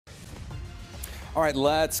All right,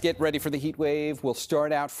 let's get ready for the heat wave. We'll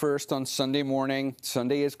start out first on Sunday morning.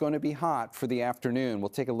 Sunday is going to be hot for the afternoon. We'll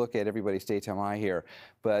take a look at everybody's daytime high here.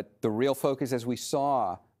 But the real focus, as we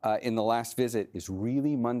saw in the last visit, is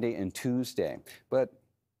really Monday and Tuesday. But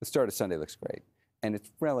the start of Sunday looks great. And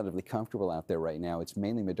it's relatively comfortable out there right now. It's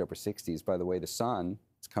mainly mid-to-upper 60s. By the way, the sun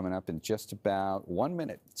is coming up in just about 1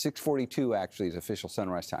 minute. 6:42 actually is official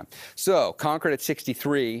sunrise time. So Concord at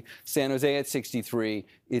 63, San Jose at 63.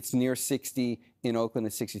 It's near 60 in Oakland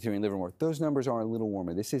at 63 in Livermore. Those numbers are a little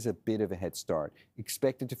warmer. This is a bit of a head start.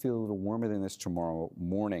 Expected to feel a little warmer than this tomorrow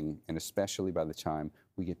morning, and especially by the time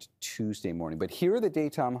we get to Tuesday morning. But here are the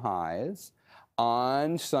daytime highs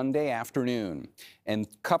on Sunday afternoon. And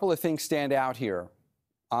a couple of things stand out here.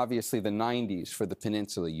 Obviously, the 90s for the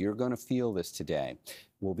peninsula. You're going to feel this today.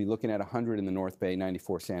 We'll be looking at 100 in the North Bay,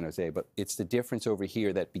 94 San Jose, but it's the difference over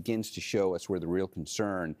here that begins to show us where the real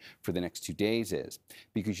concern for the next 2 days is.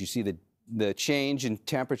 Because you see the change in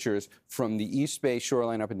temperatures from the East Bay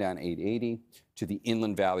shoreline up and down 880 to the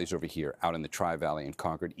inland valleys over here, out in the Tri-Valley and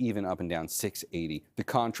Concord, even up and down 680. The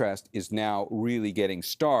contrast is now really getting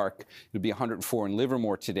stark. It'll be 104 in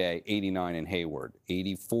Livermore today, 89 in Hayward,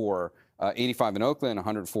 85 in Oakland,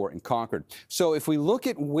 104 in Concord. So if we look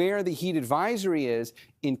at where the heat advisory is,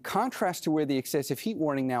 in contrast to where the excessive heat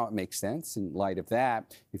warning, now it makes sense in light of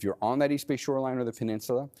that. If you're on that East Bay shoreline or the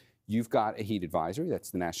peninsula, you've got a heat advisory.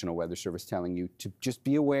 That's the National Weather Service telling you to just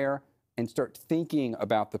be aware and start thinking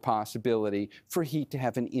about the possibility for heat to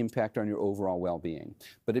have an impact on your overall well-being.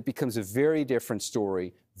 But it becomes a very different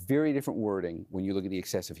story, very different wording when you look at the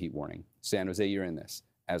excessive heat warning. San Jose, you're in this,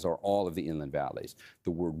 as are all of the inland valleys.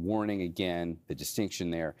 The word warning, again, the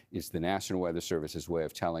distinction there is the National Weather Service's way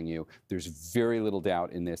of telling you there's very little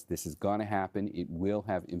doubt in this. This is going to happen. It will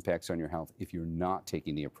have impacts on your health if you're not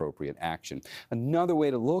taking the appropriate action. Another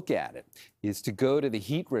way to look at it is to go to the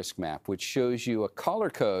heat risk map, which shows you a color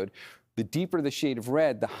code. The deeper the shade of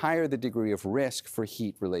red, the higher the degree of risk for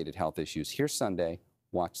heat-related health issues. Here's Sunday.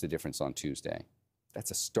 Watch the difference on Tuesday.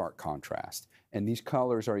 That's a stark contrast. And these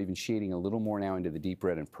colors are even shading a little more now into the deep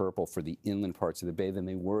red and purple for the inland parts of the bay than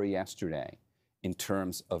they were yesterday in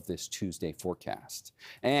terms of this Tuesday forecast.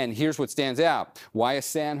 And here's what stands out. Why is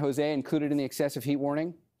San Jose included in the excessive heat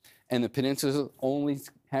warning and the peninsula only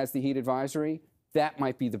has the heat advisory? That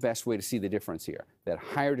might be the best way to see the difference here. That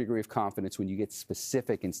higher degree of confidence when you get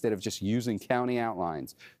specific instead of just using county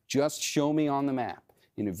outlines. Just show me on the map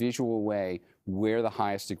in a visual way where the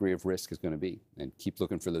highest degree of risk is going to be. And keep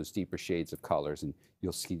looking for those deeper shades of colors, and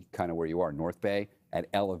you'll see kind of where you are. North Bay, at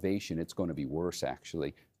elevation, it's going to be worse,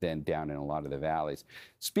 actually, than down in a lot of the valleys.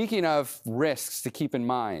 Speaking of risks to keep in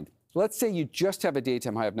mind, let's say you just have a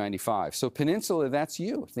daytime high of 95. So peninsula, that's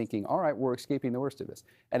you thinking, all right, we're escaping the worst of this.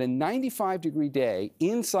 At a 95-degree day,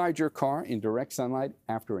 inside your car in direct sunlight,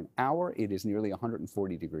 after an hour, it is nearly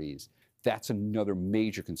 140 degrees. That's another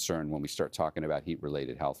major concern when we start talking about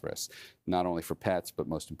heat-related health risks, not only for pets, but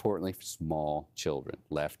most importantly for small children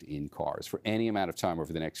left in cars. For any amount of time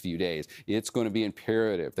over the next few days, it's going to be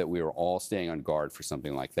imperative that we are all staying on guard for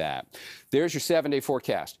something like that. There's your 7-day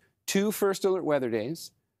forecast. 2 first alert weather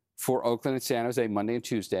days for Oakland and San Jose, Monday and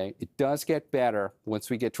Tuesday. It does get better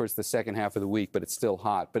once we get towards the second half of the week, but it's still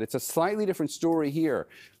hot. But it's a slightly different story here.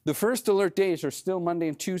 The first alert days are still Monday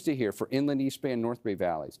and Tuesday here for inland East Bay and North Bay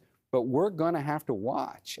valleys. But we're going to have to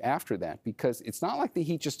watch after that because it's not like the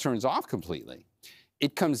heat just turns off completely.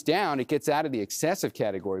 It comes down, it gets out of the excessive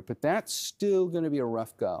category, but that's still going to be a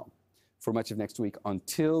rough go for much of next week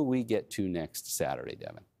until we get to next Saturday,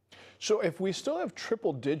 Devin. So if we still have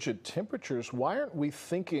triple-digit temperatures, why aren't we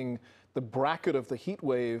thinking the bracket of the heat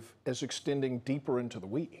wave is extending deeper into the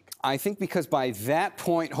week? I think because by that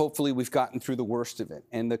point, hopefully, we've gotten through the worst of it.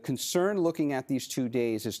 And the concern looking at these 2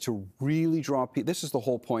 days is to really draw people. This is the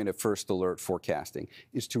whole point of first alert forecasting,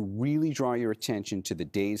 is to really draw your attention to the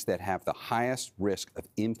days that have the highest risk of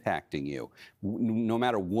impacting you, no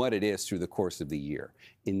matter what it is through the course of the year.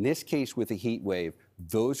 In this case, with a heat wave,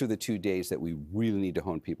 those are the 2 days that we really need to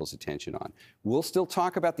hone people's attention on. We'll still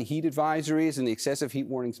talk about the heat advisories and the excessive heat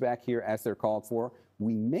warnings back here as they're called for.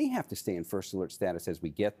 We may have to stay in first alert status as we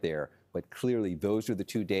get there, but clearly those are the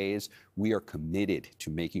 2 days we are committed to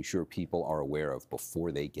making sure people are aware of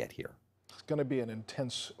before they get here. It's going to be an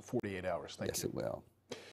intense 48 hours. Thank you. Yes, it will.